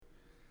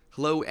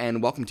Hello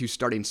and welcome to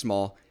Starting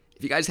Small.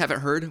 If you guys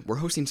haven't heard, we're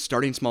hosting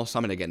Starting Small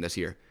Summit again this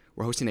year.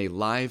 We're hosting a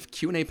live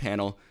Q&A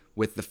panel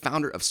with the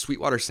founder of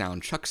Sweetwater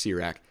Sound, Chuck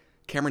Sirac,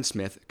 Cameron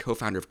Smith,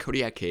 co-founder of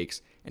Kodiak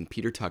Cakes, and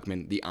Peter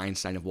Tuchman, the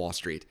Einstein of Wall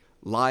Street.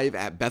 Live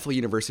at Bethel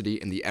University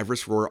in the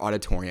Everest Roar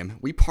Auditorium,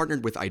 we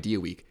partnered with Idea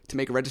Week to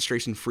make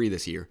registration free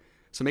this year.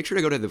 So make sure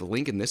to go to the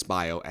link in this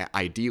bio at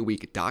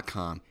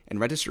ideaweek.com and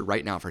register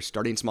right now for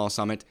Starting Small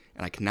Summit,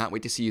 and I cannot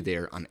wait to see you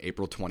there on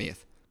April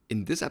 20th.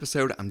 In this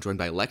episode, I'm joined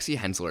by Lexi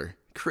Hensler,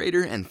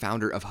 creator and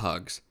founder of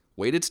Hugz,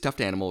 weighted stuffed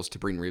animals to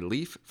bring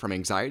relief from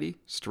anxiety,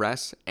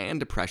 stress, and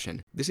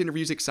depression. This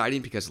interview is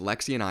exciting because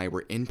Lexi and I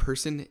were in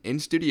person,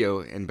 in studio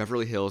in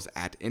Beverly Hills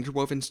at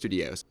Interwoven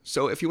Studios.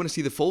 So if you want to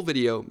see the full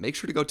video, make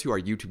sure to go to our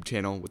YouTube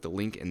channel with the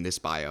link in this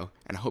bio.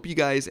 And I hope you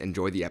guys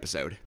enjoy the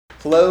episode.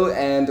 Hello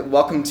and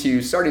welcome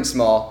to Starting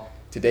Small.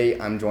 Today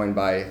I'm joined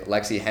by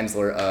Lexi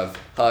Hensler of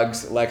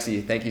Hugz.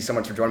 Lexi, thank you so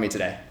much for joining me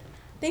today.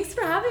 Thanks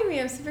for having me.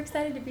 I'm super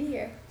excited to be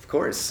here. Of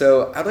course.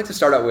 So I'd like to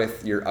start out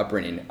with your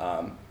upbringing.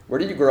 Where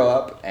did you grow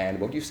up and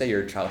what would you say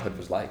your childhood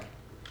was like?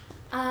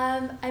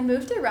 I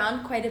moved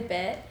around quite a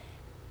bit.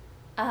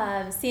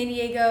 San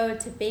Diego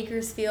to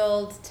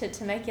Bakersfield to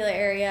Temecula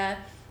area.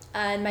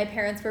 And my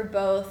parents were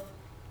both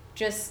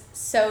just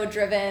so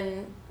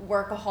driven,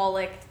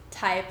 workaholic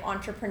type,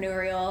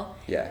 entrepreneurial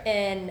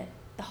in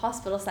the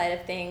hospital side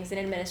of things and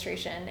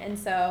administration. And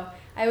so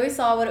I always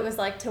saw what it was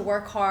like to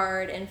work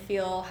hard and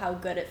feel how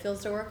good it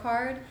feels to work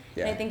hard.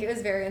 And I think it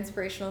was very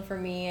inspirational for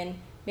me and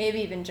maybe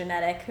even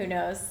genetic, who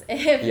knows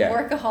if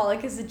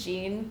workaholic is a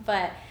gene.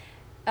 But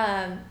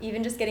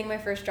even just getting my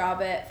first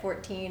job at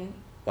 14,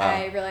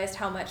 I realized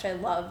how much I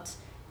loved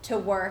to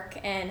work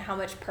and how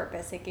much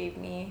purpose it gave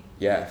me.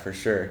 Yeah, for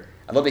sure.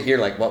 I'd love to hear,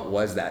 what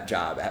was that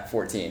job at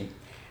 14?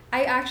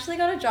 I actually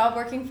got a job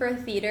working for a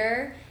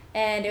theater,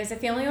 and it was a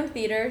family-owned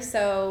theater,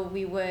 so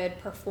we would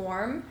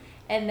perform,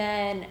 and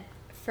then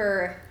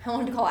I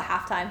wanted to call it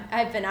halftime.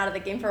 I've been out of the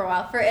game for a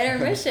while. For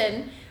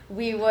intermission,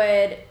 we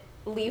would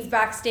leave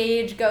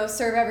backstage, go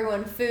serve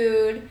everyone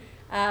food,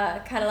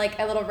 kind of like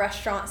a little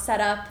restaurant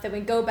setup. Then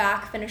we'd go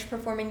back, finish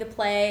performing the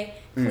play,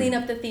 clean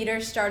up the theater,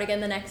 start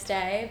again the next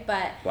day.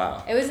 But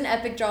it was an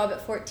epic job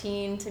at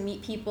 14 to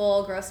meet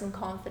people, grow some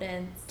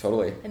confidence.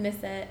 Totally. I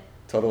miss it.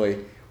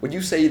 Totally. Would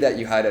you say that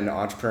you had an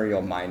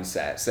entrepreneurial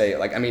mindset?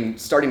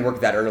 Starting work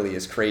that early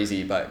is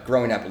crazy, but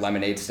growing up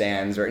lemonade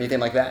stands or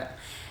anything like that?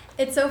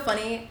 It's so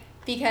funny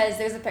because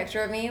there's a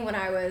picture of me when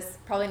I was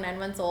probably 9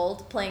 months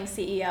old playing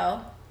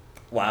CEO.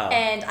 Wow.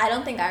 And I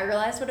don't think I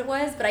realized what it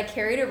was, but I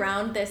carried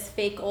around this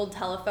fake old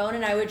telephone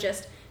and I would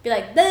just be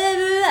like, blah, blah,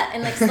 blah,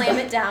 and slam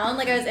it down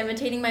like I was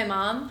imitating my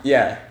mom.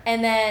 Yeah.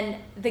 And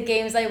then the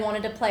games I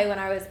wanted to play when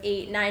I was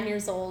 8, 9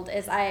 years old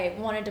is I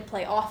wanted to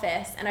play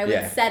Office, and I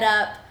would set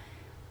up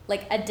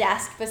a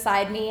desk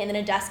beside me and then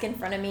a desk in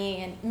front of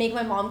me and make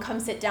my mom come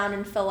sit down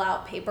and fill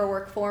out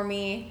paperwork for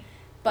me.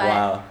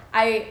 But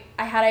I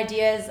had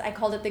ideas. I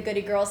called it the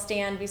Goody Girl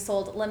Stand. We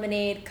sold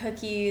lemonade,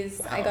 cookies.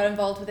 Wow. I got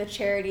involved with a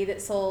charity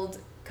that sold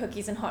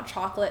cookies and hot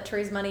chocolate to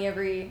raise money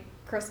every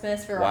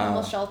Christmas for our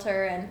homeless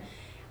shelter. And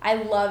I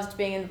loved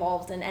being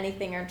involved in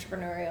anything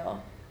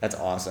entrepreneurial. That's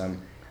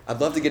awesome.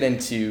 I'd love to get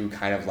into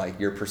kind of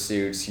your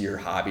pursuits, your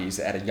hobbies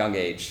at a young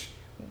age.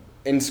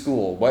 In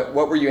school, what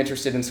were you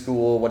interested in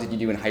school? What did you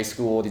do in high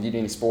school? Did you do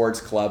any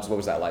sports, clubs? What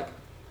was that like?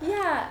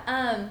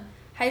 Yeah,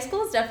 high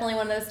school is definitely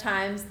one of those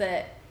times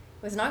that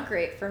was not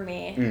great for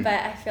me, but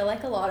I feel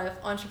like a lot of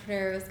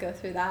entrepreneurs go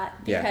through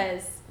that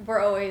because we're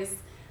always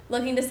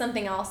looking to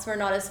something else. We're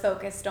not as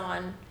focused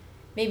on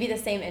maybe the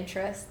same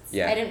interests.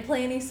 I didn't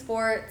play any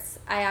sports.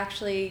 I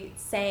actually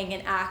sang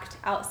and act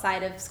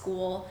outside of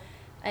school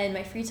in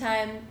my free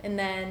time, and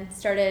then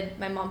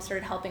my mom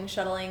started helping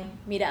shuttling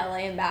me to LA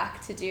and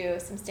back to do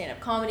some stand-up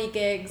comedy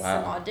gigs,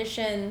 some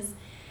auditions.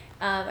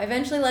 I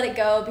eventually let it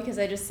go because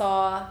I just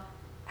saw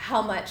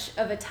how much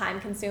of a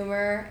time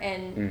consumer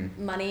and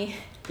money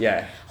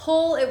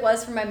hole it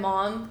was for my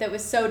mom that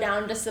was so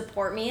down to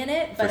support me in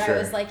it. But I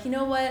was like, you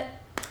know what?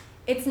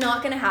 It's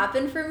not going to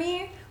happen for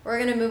me. We're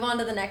going to move on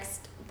to the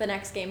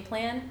next game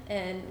plan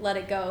and let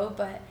it go.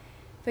 But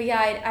yeah,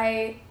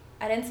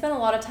 I didn't spend a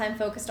lot of time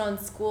focused on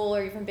school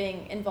or even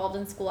being involved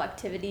in school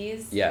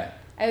activities. Yeah.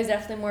 I was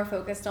definitely more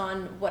focused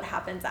on what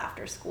happens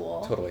after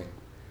school.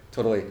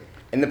 Totally.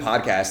 In the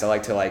podcast, I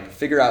like to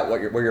figure out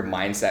where your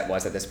mindset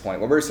was at this point.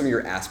 What were some of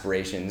your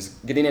aspirations?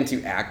 Getting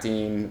into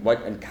acting,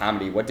 and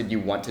comedy, what did you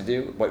want to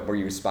do? What were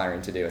you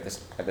aspiring to do at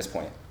this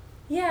point?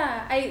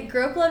 Yeah, I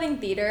grew up loving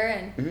theater,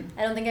 and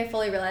I don't think I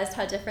fully realized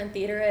how different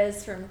theater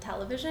is from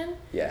television.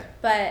 Yeah.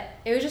 But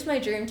it was just my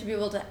dream to be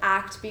able to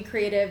act, be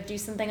creative, do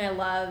something I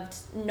loved,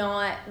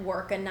 not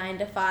work a 9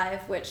 to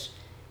 5, which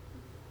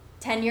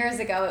 10 years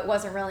ago it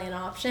wasn't really an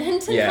option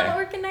to not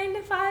work a 9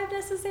 to 5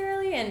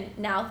 necessarily, and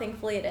now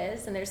thankfully it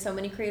is, and there's so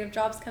many creative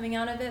jobs coming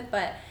out of it.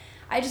 But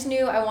I just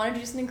knew I wanted to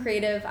do something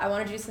creative. I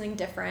wanted to do something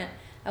different.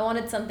 I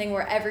wanted something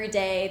where every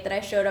day that I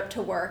showed up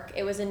to work,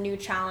 it was a new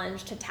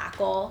challenge to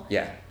tackle.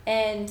 Yeah.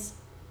 And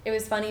it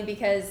was funny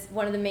because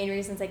one of the main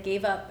reasons I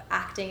gave up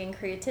acting and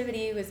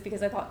creativity was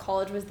because I thought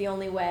college was the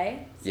only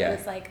way. So it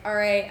was like, all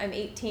right, I'm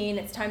 18,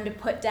 it's time to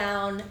put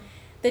down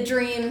the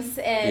dreams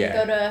and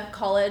go to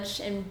college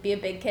and be a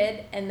big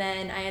kid. And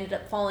then I ended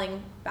up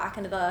falling back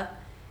into the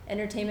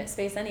entertainment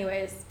space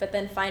anyways, but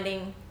then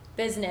finding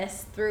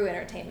business through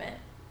entertainment.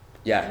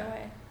 Yeah. In a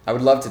way. I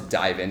would love to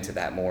dive into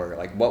that more.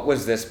 Like, what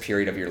was this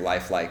period of your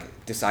life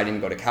like, deciding to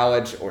go to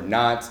college or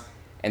not?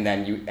 And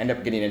then you end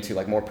up getting into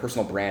like more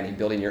personal branding,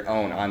 building your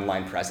own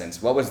online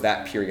presence. What was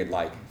that period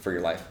like for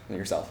your life and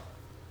yourself?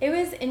 It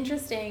was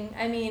interesting.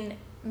 I mean,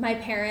 my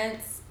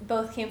parents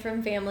both came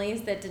from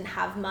families that didn't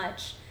have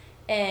much.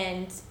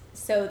 And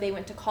so they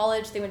went to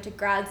college, they went to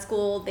grad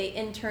school, they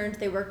interned,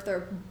 they worked their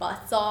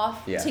butts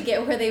off to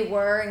get where they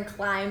were and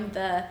climb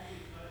the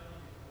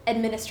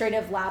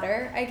administrative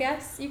ladder, I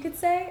guess you could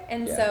say.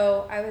 And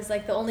so I was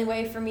like, the only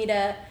way for me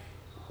to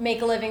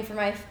make a living for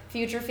my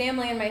future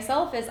family and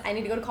myself is I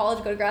need to go to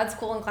college, go to grad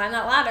school, and climb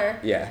that ladder.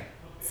 Yeah.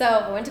 So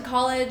I went to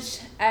college,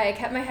 I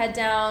kept my head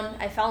down,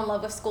 I fell in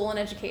love with school and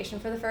education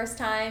for the first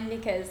time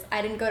because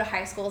I didn't go to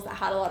high schools that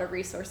had a lot of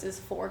resources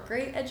for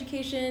great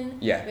education.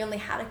 Yeah. We only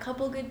had a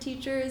couple good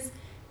teachers.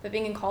 But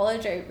being in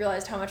college, I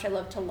realized how much I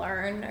love to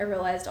learn. I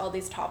realized all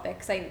these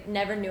topics I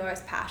never knew I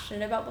was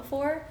passionate about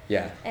before.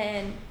 Yeah.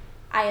 And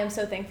I am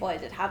so thankful I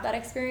did have that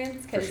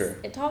experience because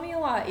it taught me a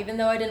lot, even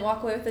though I didn't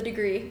walk away with a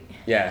degree.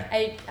 Yeah.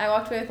 I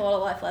walked away with a lot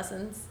of life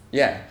lessons.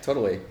 Yeah,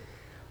 totally.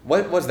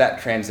 What was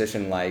that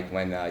transition like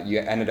when you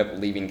ended up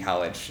leaving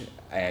college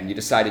and you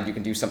decided you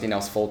can do something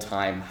else full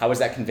time? How was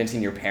that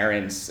convincing your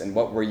parents, and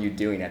what were you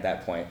doing at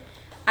that point?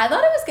 I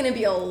thought it was going to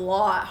be a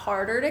lot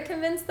harder to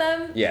convince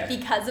them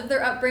because of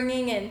their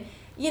upbringing and,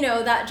 you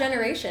know, that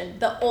generation.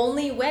 The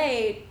only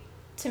way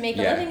to make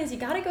a living is you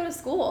got to go to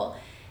school.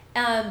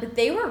 But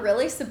they were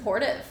really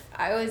supportive.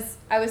 I was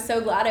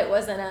so glad it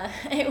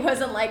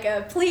wasn't like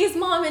a please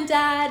mom and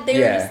dad. They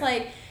were just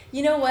like,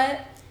 you know what?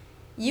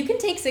 You can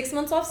take 6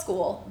 months off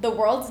school. The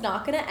world's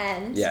not going to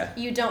end. Yeah.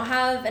 You don't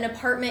have an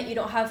apartment. You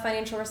don't have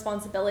financial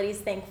responsibilities,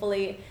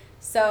 thankfully.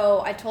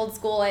 So I told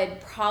school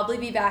I'd probably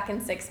be back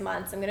in 6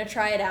 months. I'm going to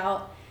try it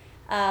out.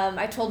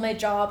 I told my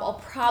job I'll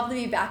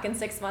probably be back in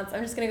 6 months.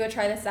 I'm just going to go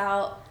try this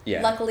out.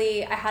 Yeah.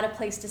 Luckily, I had a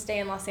place to stay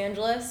in Los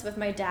Angeles with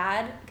my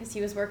dad because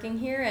he was working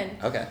here.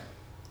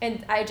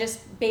 And I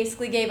just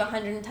basically gave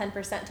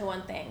 110% to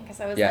one thing because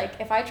I was like,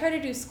 if I try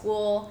to do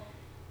school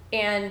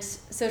and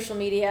social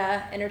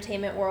media,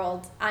 entertainment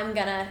world, I'm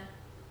going to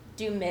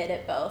do mid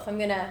at both. I'm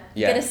going to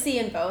get a C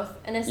in both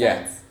in a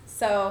sense.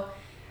 So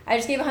I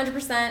just gave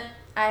 100%.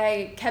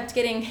 I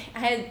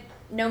had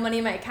no money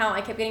in my account.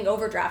 I kept getting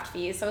overdraft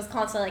fees. So I was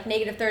constantly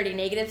like -30,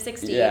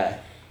 -60. Yeah.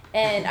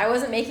 And I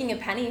wasn't making a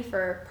penny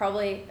for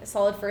probably a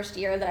solid first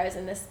year that I was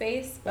in this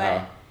space.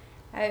 But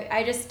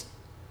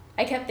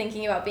I kept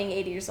thinking about being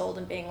 80 years old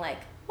and being like,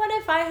 what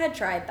if I had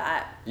tried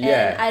that?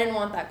 Yeah. And I didn't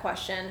want that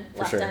question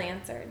left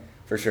unanswered.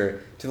 For sure.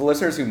 To the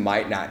listeners who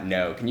might not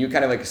know, can you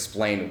kind of like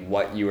explain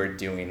what you were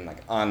doing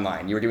like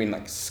online? You were doing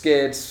like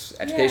skits,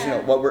 educational.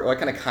 Yeah. What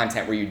kind of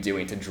content were you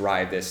doing to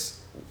drive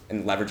this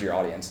and leverage your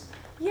audience?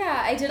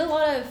 Yeah, I did a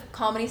lot of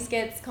comedy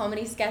skits,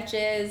 comedy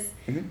sketches,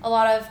 a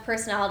lot of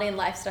personality and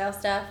lifestyle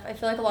stuff. I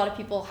feel like a lot of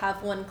people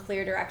have one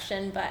clear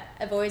direction, but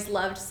I've always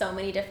loved so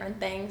many different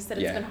things that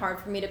it's been hard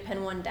for me to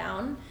pin one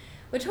down,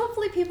 which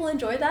hopefully people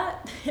enjoy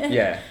that.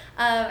 Yeah.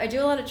 I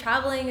do a lot of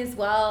traveling as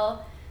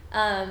well.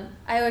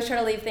 I always try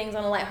to leave things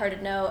on a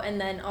lighthearted note, and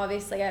then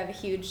obviously I have a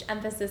huge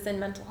emphasis in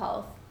mental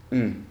health.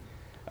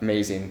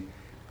 Amazing.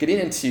 Getting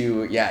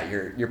into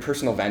your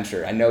personal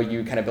venture, I know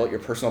you kind of built your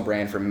personal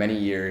brand for many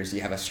years.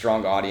 You have a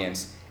strong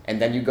audience, and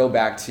then you go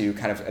back to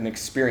kind of an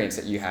experience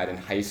that you had in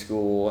high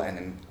school and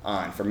then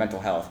on for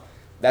mental health.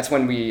 That's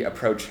when we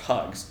approach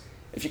Hugz.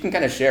 If you can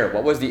kind of share,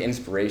 what was the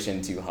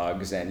inspiration to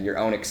Hugz and your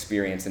own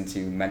experience into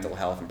mental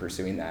health and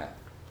pursuing that?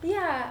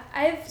 Yeah,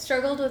 I've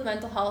struggled with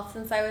mental health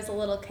since I was a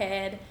little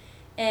kid,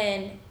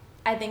 and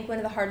I think one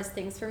of the hardest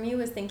things for me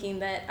was thinking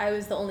that I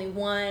was the only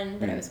one,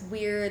 that I was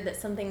weird, that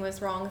something was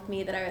wrong with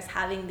me, that I was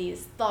having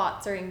these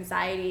thoughts or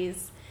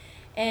anxieties.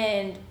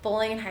 And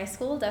bullying in high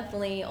school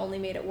definitely only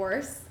made it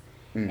worse.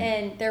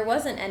 And there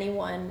wasn't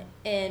anyone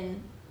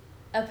in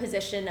a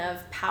position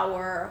of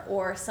power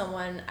or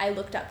someone I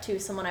looked up to,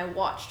 someone I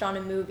watched on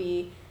a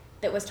movie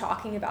that was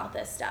talking about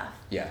this stuff.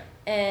 Yeah.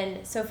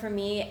 And so for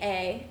me,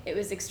 it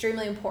was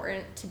extremely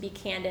important to be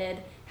candid,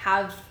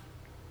 have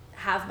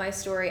my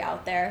story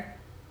out there.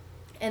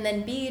 And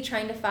then B,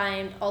 trying to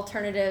find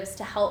alternatives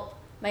to help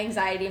my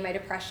anxiety, my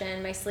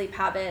depression, my sleep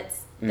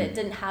habits that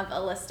didn't have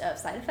a list of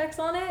side effects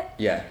on it.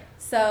 Yeah.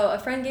 So a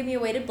friend gave me a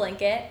weighted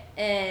blanket,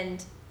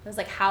 and I was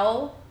like,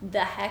 how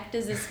the heck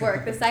does this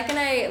work? The second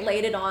I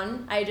laid it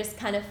on, I just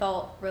kind of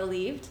felt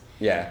relieved.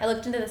 Yeah. I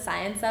looked into the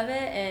science of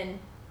it, and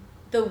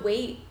the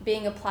weight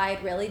being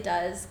applied really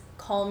does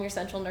calm your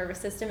central nervous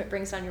system. It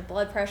brings down your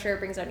blood pressure, it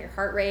brings down your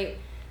heart rate.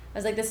 I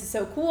was like, this is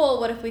so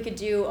cool. What if we could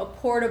do a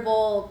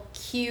portable,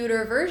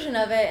 cuter version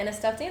of it in a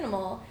stuffed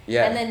animal?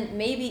 Yeah. And then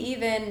maybe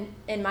even,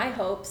 in my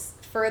hopes,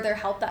 further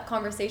help that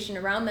conversation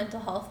around mental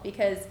health,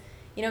 because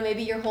you know,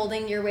 maybe you're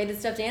holding your weighted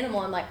stuffed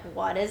animal. I'm like,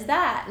 what is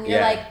that? And you're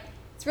Yeah. like,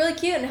 it's really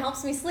cute and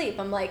helps me sleep.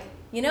 I'm like,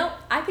 you know,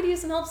 I could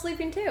use some help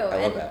sleeping too.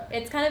 I love that.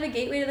 It's kind of a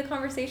gateway to the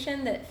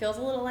conversation that feels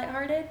a little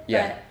lighthearted.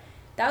 Yeah. But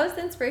that was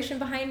the inspiration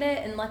behind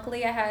it. And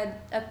luckily I had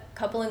a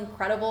couple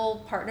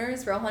incredible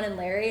partners, Rohan and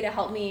Larry, to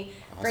help me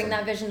bring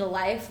that vision to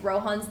life.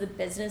 Rohan's the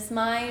business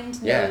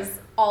mind, knows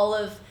all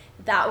of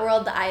that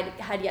world that I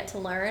had yet to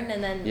learn.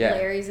 And then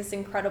Larry's this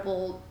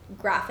incredible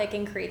graphic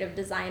and creative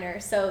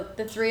designer. So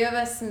the three of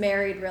us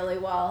married really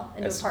well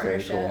into a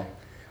partnership. Very cool.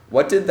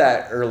 What did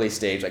that early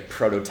stage, like,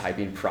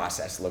 prototyping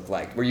process look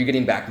like? Were you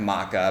getting back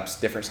mock-ups,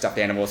 different stuffed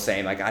animals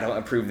saying, like, I don't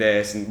approve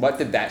this? And what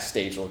did that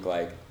stage look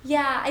like?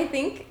 Yeah, I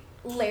think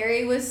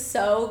Larry was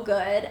so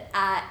good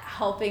at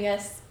helping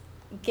us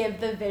give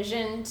the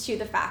vision to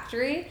the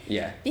factory.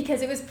 Yeah.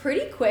 Because it was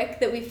pretty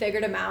quick that we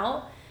figured him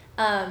out.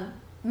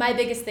 My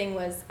biggest thing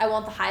was, I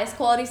want the highest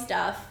quality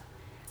stuff.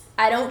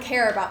 I don't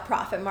care about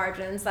profit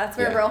margins. That's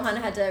where Rohan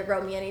had to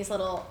rope me in. He's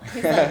like,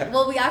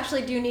 well, we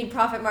actually do need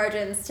profit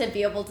margins to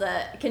be able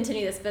to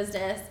continue this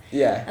business.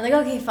 Yeah. I'm like,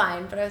 okay,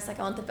 fine. But I was like,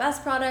 I want the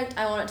best product.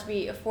 I want it to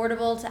be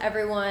affordable to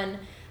everyone.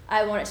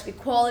 I want it to be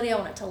quality. I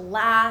want it to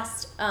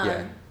last.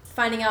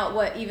 Finding out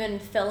what even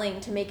filling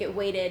to make it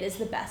weighted is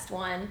the best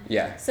one.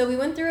 Yeah. So we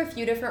went through a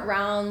few different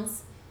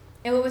rounds.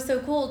 And what was so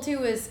cool too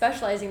was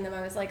specializing them.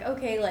 I was like,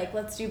 okay, like,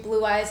 let's do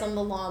blue eyes on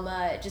the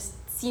llama. It just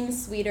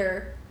seems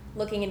sweeter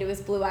looking into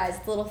his blue eyes.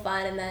 It's a little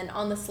fun. And then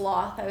on the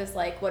sloth, I was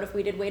like, what if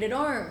we did weighted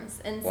arms?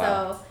 And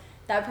so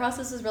that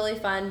process was really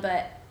fun,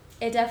 but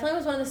it definitely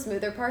was one of the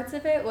smoother parts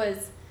of it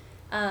was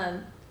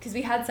because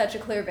we had such a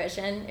clear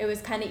vision. It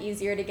was kind of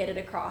easier to get it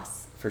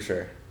across. For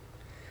sure.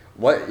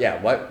 What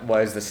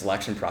was the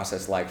selection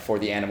process like for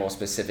the animal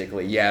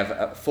specifically? You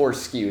have 4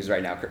 SKUs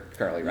right now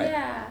currently, right?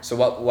 Yeah. So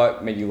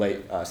what made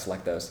you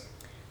select those?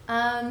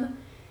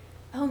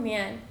 Oh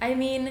man, I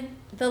mean,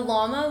 the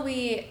llama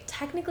we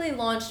technically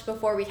launched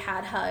before we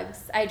had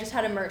Hugz. I just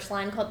had a merch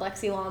line called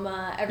Lexi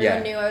Llama.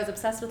 Everyone knew I was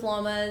obsessed with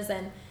llamas,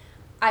 and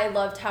I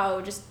loved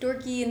how just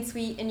dorky and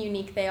sweet and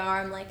unique they are.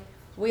 I'm like,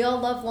 we all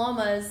love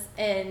llamas,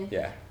 and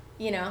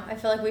you know, I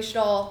feel like we should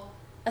all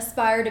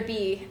aspire to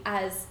be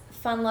as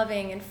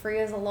fun-loving and free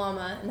as a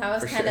llama, and that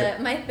was kind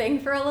of my thing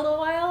for a little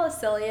while, as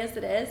silly as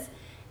it is.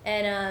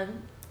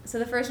 And so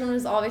the first one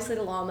was obviously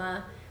the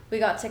llama. We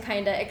got to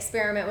kind of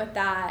experiment with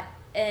that,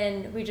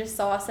 and we just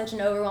saw such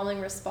an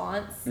overwhelming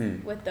response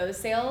with those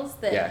sales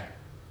that,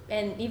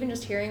 and even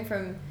just hearing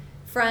from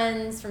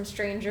friends, from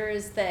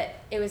strangers,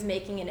 that it was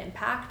making an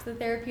impact, the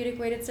therapeutic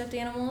weighted stuffed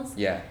animals.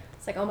 Yeah.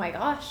 It's like, oh my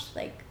gosh,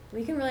 like,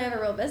 we can really have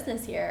a real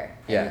business here.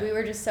 And we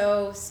were just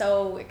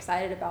so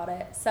excited about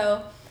it.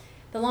 So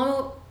the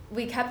llama,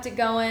 we kept it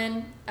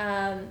going,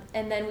 and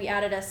then we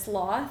added a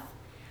sloth.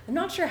 I'm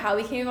not sure how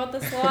we came about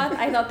the sloth.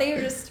 I thought they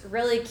were just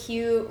really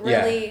cute,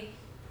 really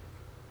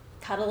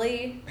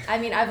cuddly. I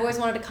mean, I've always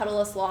wanted to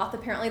cuddle a sloth.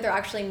 Apparently they're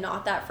actually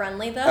not that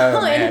friendly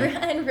though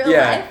in real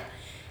life.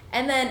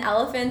 And then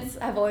elephants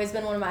have always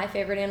been one of my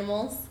favorite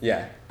animals.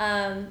 Yeah.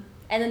 And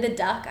then the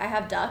duck, I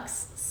have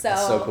ducks.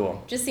 So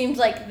cool. Just seemed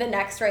like the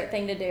next right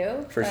thing to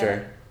do. For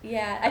sure.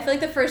 Yeah, I feel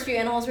like the first few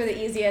animals were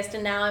the easiest,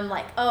 and now I'm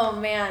like, oh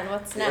man,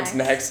 what's next? What's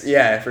next?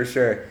 Yeah, for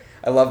sure.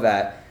 I love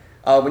that.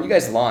 When you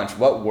guys launched,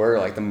 what were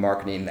like the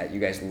marketing that you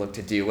guys looked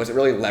to do? Was it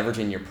really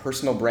leveraging your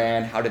personal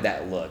brand? How did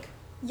that look?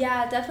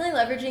 Yeah, definitely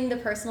leveraging the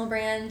personal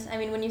brand. I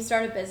mean, when you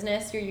start a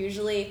business, you're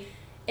usually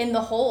in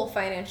the hole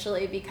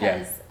financially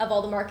because of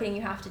all the marketing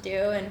you have to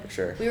do. And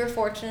we were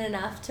fortunate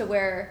enough to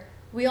where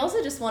we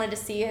also just wanted to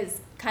see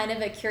as kind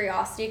of a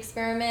curiosity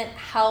experiment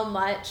how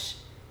much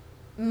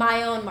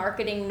my own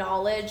marketing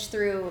knowledge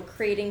through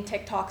creating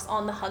TikToks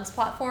on the Hugz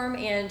platform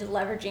and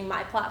leveraging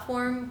my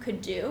platform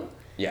could do.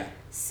 Yeah.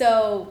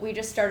 So we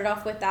just started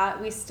off with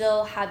that. We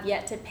still have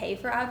yet to pay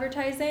for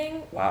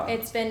advertising. Wow.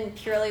 It's been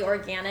purely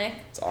organic.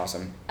 It's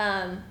awesome.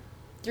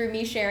 Through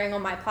me sharing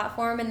on my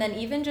platform, and then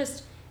even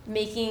just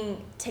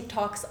making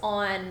TikToks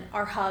on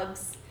our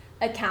Hugz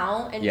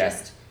account and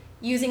just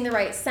using the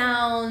right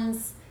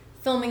sounds,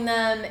 filming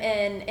them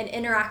in an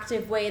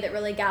interactive way that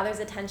really gathers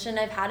attention.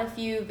 I've had a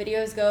few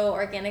videos go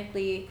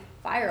organically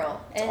viral.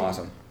 That's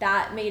awesome.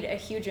 That made a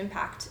huge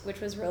impact, which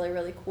was really,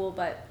 really cool.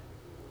 But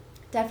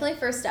definitely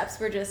first steps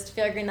were just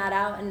figuring that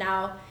out, and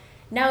now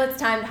it's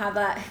time to have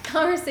that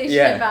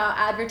conversation about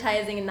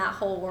advertising in that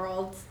whole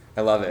world.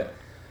 I love it.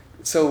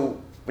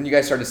 So when you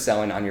guys started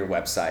selling on your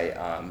website,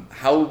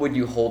 how would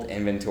you hold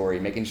inventory,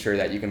 making sure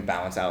that you can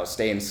balance out,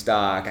 stay in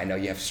stock? I know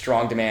you have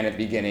strong demand at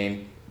the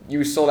beginning.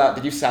 You sold out.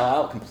 Did you sell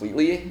out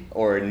completely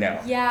or no?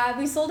 Yeah,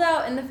 we sold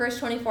out in the first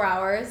 24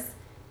 hours.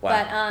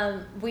 Wow.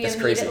 But we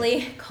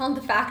immediately called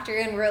the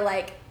factory and we're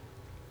like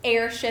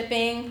air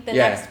shipping the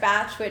next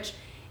batch, which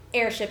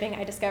air shipping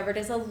I discovered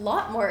is a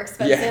lot more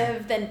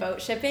expensive than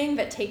boat shipping,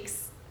 but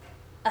takes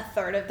a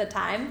third of the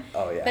time.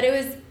 Oh yeah. But it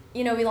was,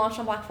 we launched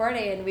on Black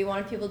Friday and we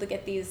wanted people to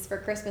get these for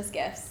Christmas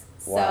gifts.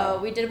 Wow.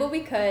 So we did what we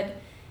could,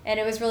 and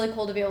it was really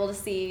cool to be able to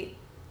see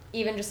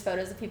even just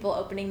photos of people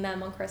opening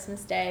them on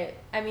Christmas Day.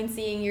 I mean,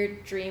 seeing your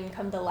dream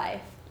come to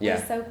life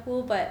was so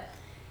cool, but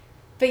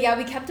But yeah,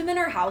 we kept them in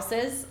our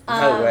houses.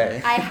 No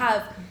way. I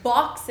have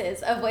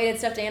boxes of weighted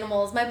stuffed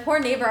animals. My poor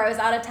neighbor, I was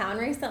out of town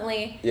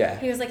recently. Yeah.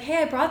 He was like,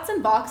 hey, I brought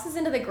some boxes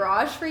into the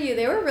garage for you.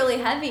 They were really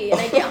heavy.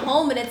 And I get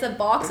home and it's a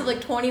box of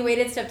like 20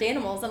 weighted stuffed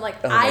animals. I'm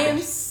like, I am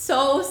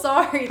so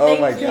sorry. Oh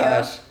Thank my you.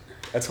 gosh.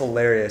 That's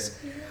hilarious.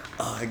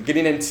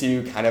 Getting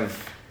into kind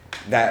of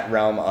that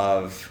realm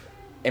of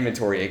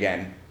inventory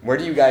again, where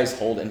do you guys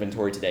hold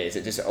inventory today? Is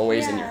it just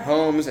always in your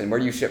homes? And where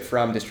do you ship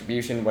from?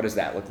 Distribution? What does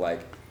that look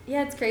like?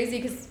 Yeah, it's crazy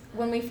because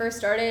when we first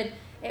started,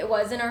 it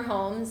was in our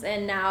homes,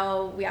 and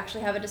now we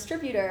actually have a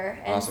distributor,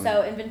 and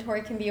so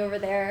inventory can be over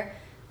there.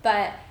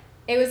 But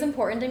it was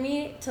important to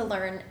me to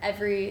learn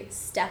every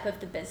step of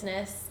the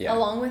business,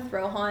 along with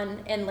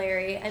Rohan and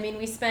Larry. I mean,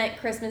 we spent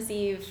Christmas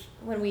Eve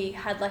when we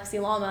had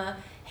Lexi Llama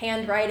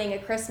handwriting a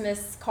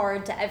Christmas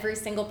card to every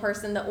single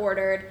person that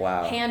ordered,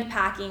 hand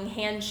packing,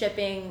 hand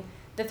shipping,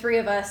 the three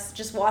of us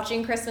just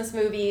watching Christmas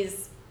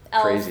movies,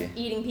 Elf,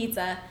 eating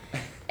pizza,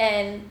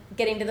 and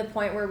getting to the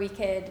point where we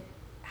could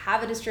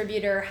have a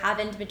distributor, have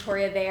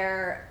inventory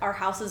there. Our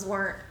houses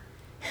weren't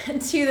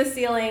to the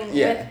ceiling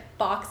with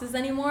boxes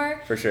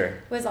anymore. For sure.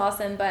 It was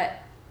awesome, but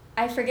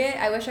I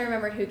wish I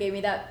remembered who gave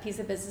me that piece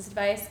of business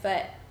advice,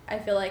 but I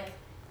feel like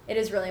it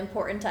is really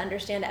important to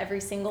understand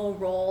every single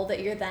role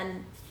that you're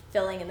then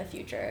filling in the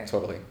future.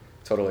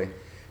 Totally.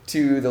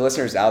 To the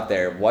listeners out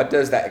there, what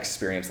does that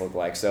experience look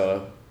like?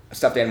 So a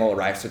stuffed animal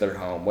arrives to their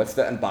home. What's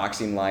the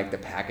unboxing like, the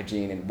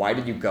packaging, and why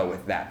did you go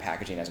with that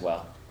packaging as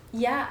well?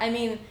 Yeah, I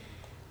mean,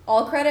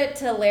 all credit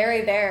to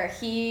Larry there.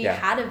 He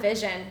had a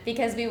vision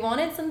because we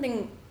wanted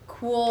something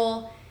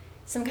cool,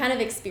 some kind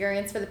of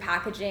experience for the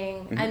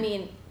packaging. I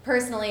mean,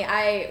 personally,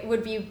 I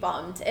would be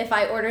bummed if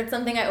I ordered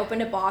something, I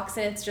opened a box,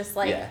 and it's just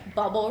like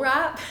bubble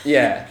wrap.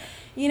 Yeah.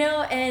 You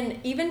know, and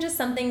even just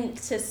something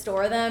to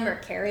store them or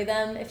carry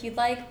them if you'd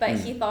like. But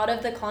he thought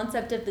of the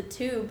concept of the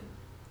tube.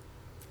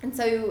 And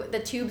so the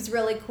tube's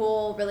really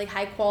cool, really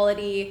high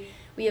quality.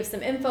 We have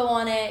some info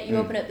on it. You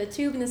open up the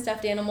tube and the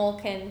stuffed animal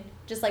can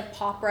just like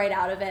pop right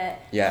out of it.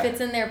 Yeah.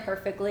 Fits in there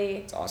perfectly.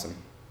 It's awesome.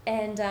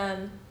 And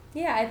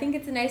I think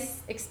it's a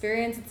nice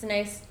experience. It's a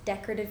nice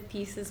decorative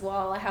piece as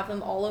well. I have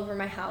them all over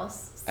my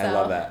house. So. I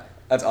love that.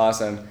 That's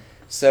awesome.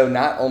 So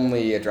not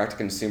only a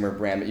direct-to-consumer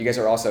brand, but you guys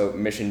are also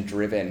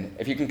mission-driven.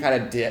 If you can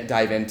kind of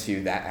dive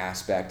into that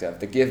aspect of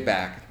the give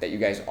back that you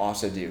guys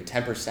also do.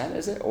 10%,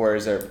 is it? Or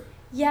is there...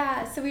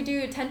 Yeah, so we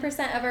do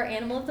 10% of our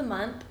Animal of the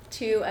Month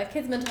to a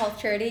kids' mental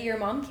health charity, Your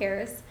Mom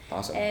Cares.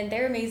 Awesome. And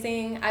they're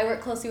amazing. I work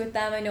closely with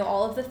them. I know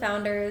all of the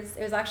founders.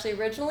 It was actually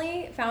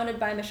originally founded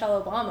by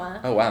Michelle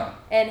Obama. Oh, wow.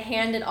 And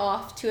handed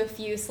off to a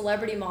few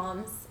celebrity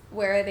moms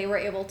where they were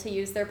able to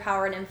use their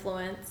power and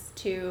influence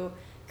to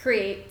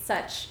create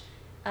such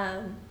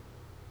an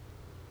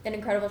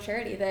incredible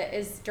charity that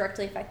is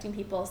directly affecting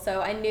people.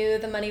 So I knew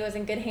the money was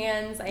in good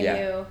hands. I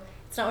knew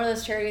it's not one of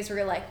those charities where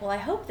you're like, well, I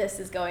hope this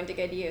is going to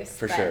good use.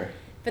 For sure.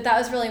 But that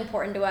was really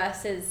important to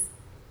us, is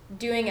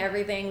doing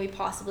everything we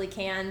possibly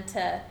can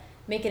to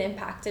make an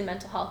impact in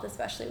mental health,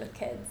 especially with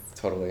kids.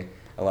 Totally.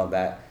 I love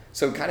that.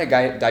 So kind of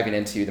diving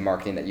into the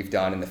marketing that you've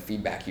done and the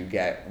feedback you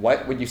get,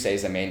 what would you say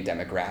is the main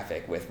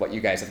demographic with what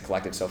you guys have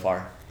collected so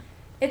far?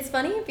 It's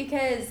funny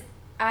because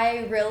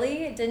I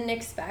really didn't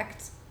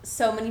expect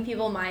so many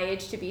people my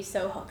age to be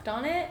so hooked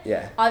on it.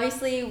 Yeah.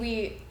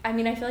 Obviously, I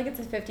feel like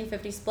it's a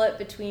 50-50 split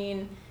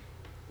between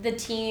the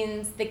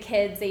teens, the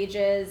kids'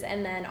 ages,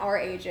 and then our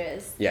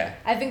ages. Yeah.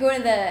 I've been going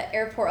to the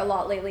airport a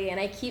lot lately, and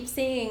I keep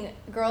seeing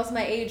girls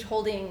my age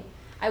holding,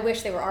 I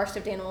wish they were our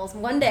stuffed animals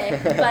one day,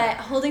 but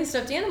holding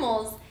stuffed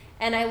animals.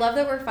 And I love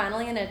that we're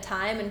finally in a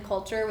time and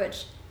culture,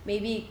 which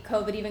maybe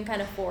COVID even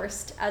kind of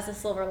forced as a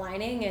silver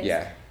lining,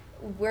 is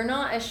we're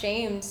not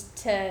ashamed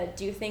to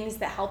do things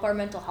that help our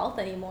mental health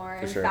anymore.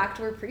 In fact,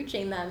 we're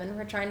preaching them, and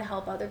we're trying to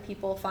help other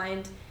people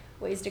find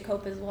ways to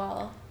cope as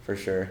well. For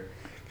sure.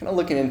 Kind of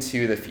looking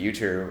into the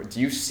future, do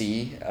you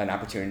see an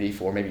opportunity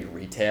for maybe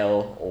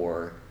retail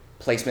or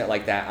placement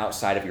like that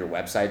outside of your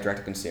website, direct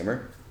to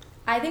consumer?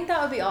 I think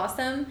that would be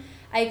awesome.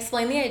 I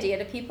explain the idea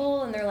to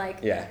people and they're like,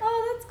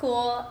 oh, that's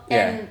cool.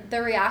 And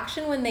the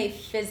reaction when they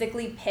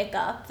physically pick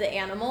up the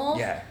animal,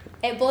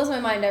 it blows my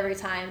mind every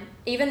time.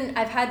 Even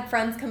I've had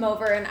friends come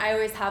over and I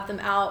always have them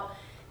out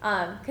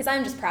because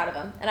I'm just proud of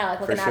them and I like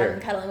looking at them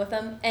and cuddling with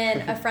them.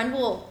 And a friend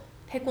will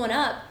pick one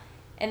up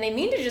and they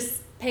mean to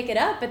just pick it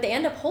up, but they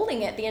end up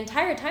holding it the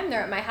entire time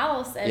they're at my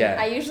house. And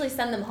I usually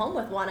send them home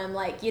with one. I'm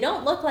like, you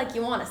don't look like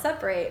you want to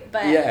separate.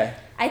 But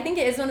I think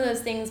it is one of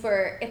those things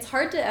where it's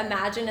hard to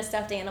imagine a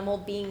stuffed animal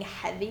being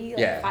heavy,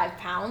 like 5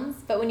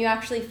 pounds. But when you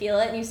actually feel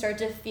it and you start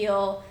to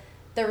feel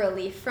the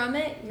relief from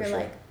it, you're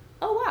like,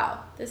 oh,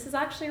 wow, this is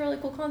actually a really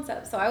cool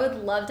concept. So I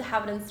would love to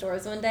have it in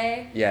stores one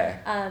day.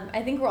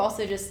 I think we're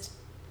also just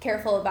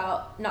careful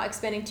about not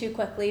expanding too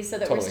quickly so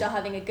that we're still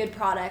having a good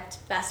product,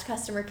 best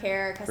customer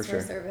care,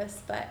 customer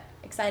service, but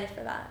excited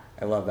for that.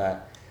 I love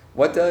that.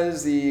 What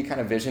does the kind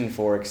of vision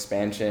for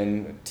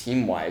expansion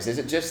team-wise? Is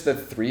it just the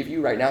three of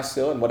you right now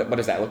still, and what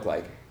does that look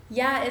like?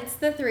 Yeah, it's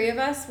the three of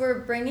us. We're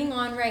bringing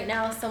on right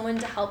now someone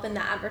to help in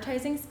the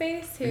advertising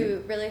space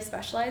who really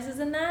specializes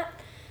in that.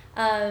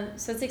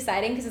 So it's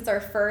exciting because it's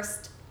our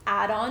first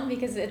add-on,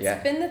 because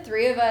it's been the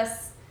three of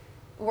us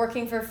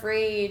working for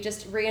free,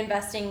 just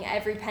reinvesting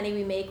every penny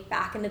we make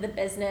back into the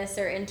business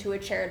or into a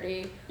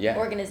charity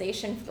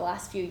organization for the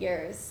last few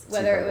years,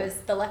 whether it was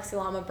the Lexi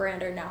Llama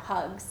brand or now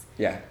Hugz.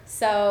 Yeah.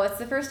 So it's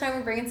the first time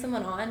we're bringing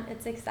someone on.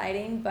 It's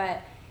exciting,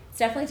 but it's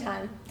definitely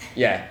time.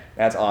 Yeah,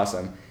 that's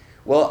awesome.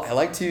 Well, I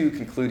like to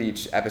conclude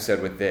each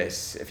episode with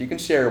this. If you can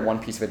share one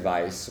piece of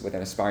advice with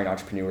an aspiring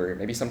entrepreneur,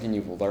 maybe something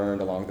you've learned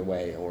along the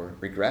way or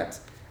regret,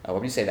 what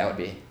would you say that would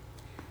be?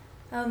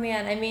 Oh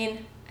man, I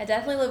mean, I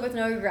definitely live with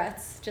no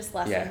regrets, just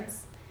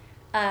lessons.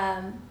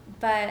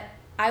 But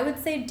I would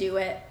say do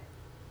it.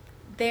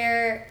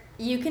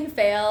 You can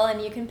fail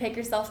and you can pick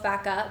yourself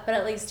back up, but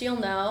at least you'll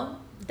know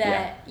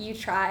that you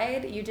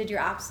tried, you did your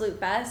absolute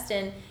best,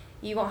 and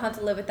you won't have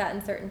to live with that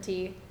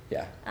uncertainty.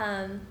 Yeah.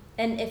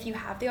 And if you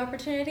have the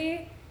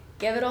opportunity,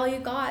 give it all you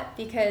got,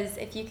 because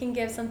if you can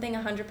give something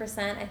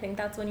 100%, I think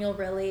that's when you'll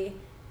really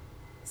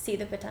see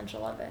the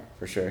potential of it.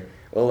 For sure.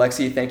 Well,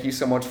 Lexi, thank you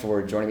so much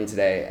for joining me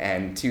today.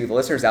 And to the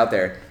listeners out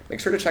there, make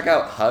sure to check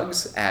out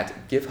Hugz at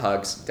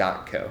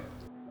givehugz.co.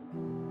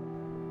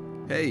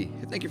 Hey,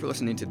 thank you for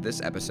listening to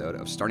this episode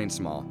of Starting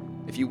Small.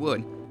 If you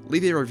would,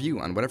 leave a review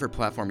on whatever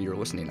platform you're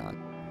listening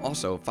on.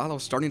 Also, follow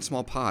Starting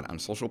Small Pod on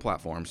social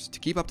platforms to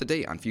keep up to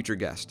date on future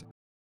guests.